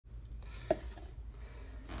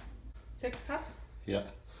6 cups? Yeah.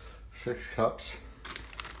 6 cups.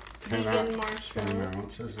 Vegan marshmallows. 10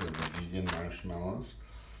 ounces of the vegan marshmallows.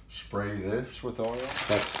 Spray this with oil.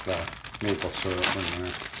 That's the maple syrup in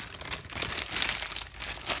there.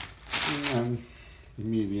 And then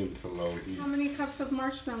medium to low heat. How many cups of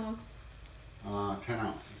marshmallows? 10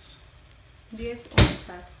 ounces. 10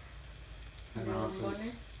 onzas. 10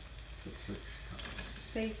 ounces to 6 cups.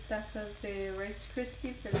 6 tazas de Rice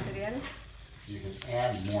Krispies del cereal. You can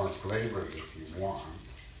add more flavor if you want.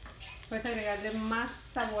 Puedes agregarle más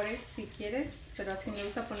sabores si quieres, pero así me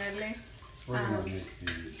gusta ponerle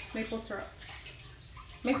maple syrup.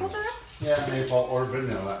 Maple syrup? Yeah, maple or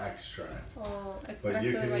vanilla extract. O But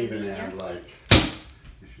you extracto de can even vainilla. add, like,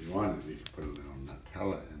 if you wanted, you could put a little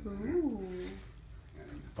Nutella in there. Ooh.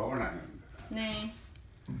 But we're not going to do that. Nay.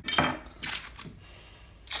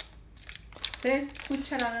 3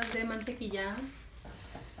 cucharadas de mantequilla.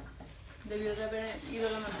 Debió de haber ido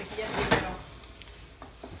la mantequilla primero.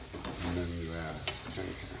 And then you add it.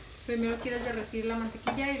 Okay. Primero quieres derretir la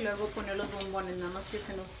mantequilla y luego poner los bombones, nada más que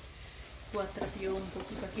se nos cuatrapió un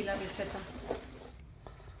poquito aquí la receta.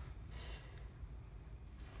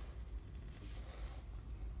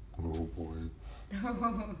 Oh boy.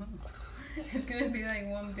 It's gonna be like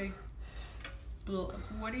one big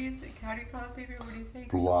what do you say? How do you call it, baby? What do you say?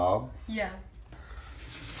 Blob? Yeah.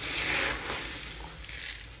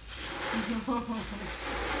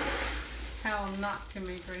 How not to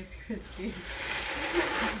make Rice Krispies.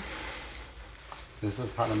 This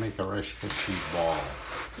is how to make a Rice Krispies ball.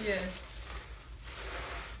 Yes.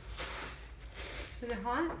 Is it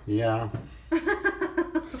hot? Yeah.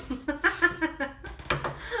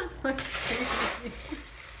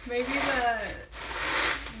 Maybe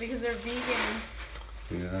because they're vegan,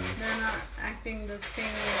 Yeah. they're not acting the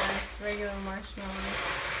same as regular marshmallows.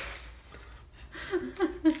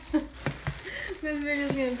 This video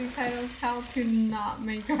is going to be titled How to Not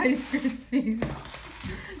Make Rice Krispies.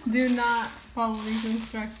 Do not follow these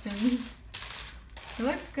instructions. It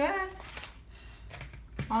looks good.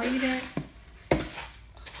 I'll eat it.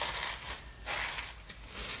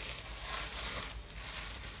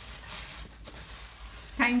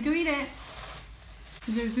 Time to eat it.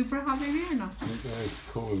 Is it super hot, baby, or no? It's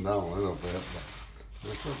cooling down a little bit,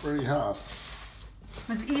 but it's still pretty hot.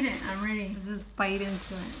 Let's eat it. I'm ready. Let's just bite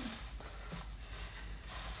into it.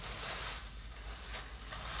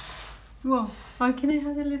 Whoa. Oh, can I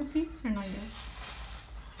have the little piece or not yet?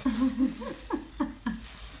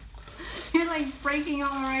 You're like breaking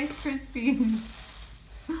all the Rice Krispies.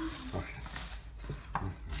 Okay.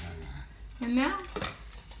 And now?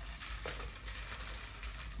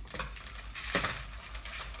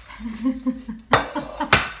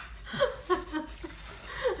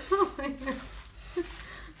 Oh my God.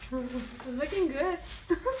 It's looking good.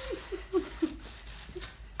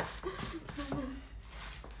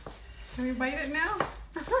 Can we bite it now?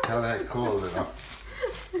 Tell that cool a little.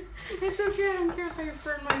 It's okay, I don't care if I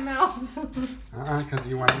burn my mouth. Because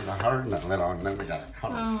you wanted to harden it a little and then we got to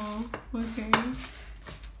cut it. Oh, okay.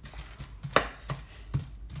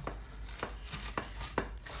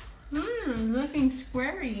 Looking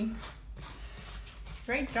squarey.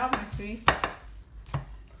 Great job, my sweetie.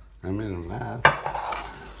 I made a mess.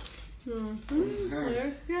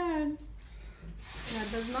 Looks good. That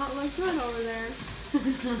does not look good over there.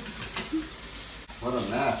 What a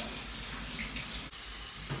mess.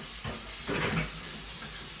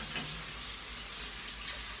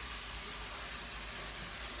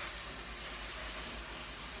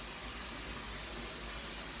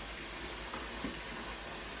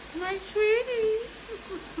 My sweetie.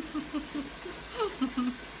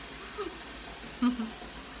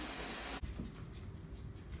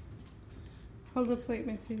 Hold the plate,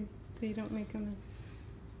 my sweetie, so you don't make a mess.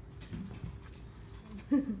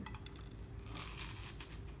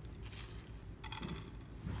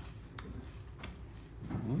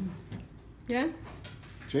 Yeah?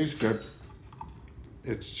 Tastes good.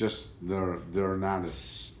 It's just they're not as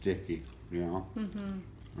sticky, you know.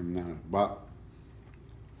 I'm not, but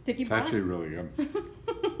Sticky it's butt? actually really good.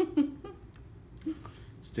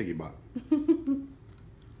 Sticky butt.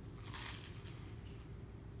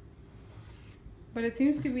 But it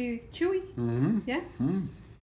seems to be chewy. Mm-hmm. Yeah? Mm.